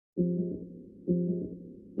Looking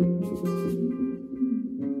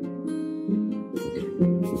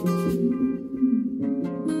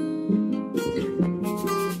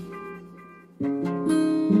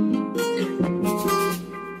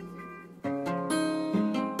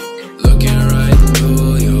right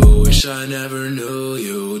through you, wish I never knew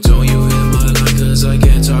you. Don't you hit my line, cause I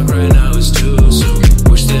can't talk right now, it's too soon.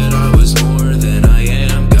 Wish that I was more than I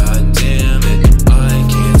am, god damn it. I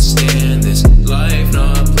can't stand this life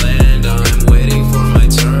not planned. I'm waiting for my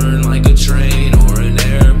turn like a train or an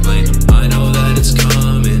airplane. I know that it's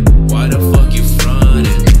coming, why the fuck you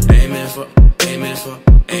frontin'?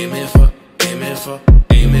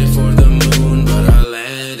 Aiming for the moon, but I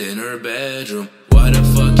land in her bedroom. Why the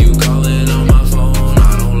fuck you calling on my phone?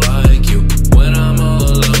 I don't like you. When I'm all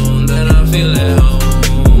alone, then I feel at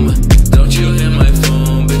home. Don't you hit my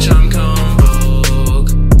phone, bitch, I'm convolk.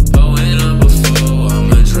 Pulling up a foe,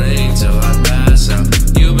 I'ma drink till I pass out.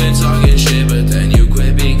 You've been talking shit, but then you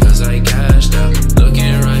quit because I cashed out.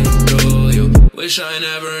 Looking right through you, wish I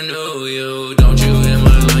never knew you. Don't you hit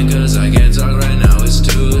my line, cause I can't talk right now, it's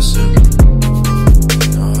too soon.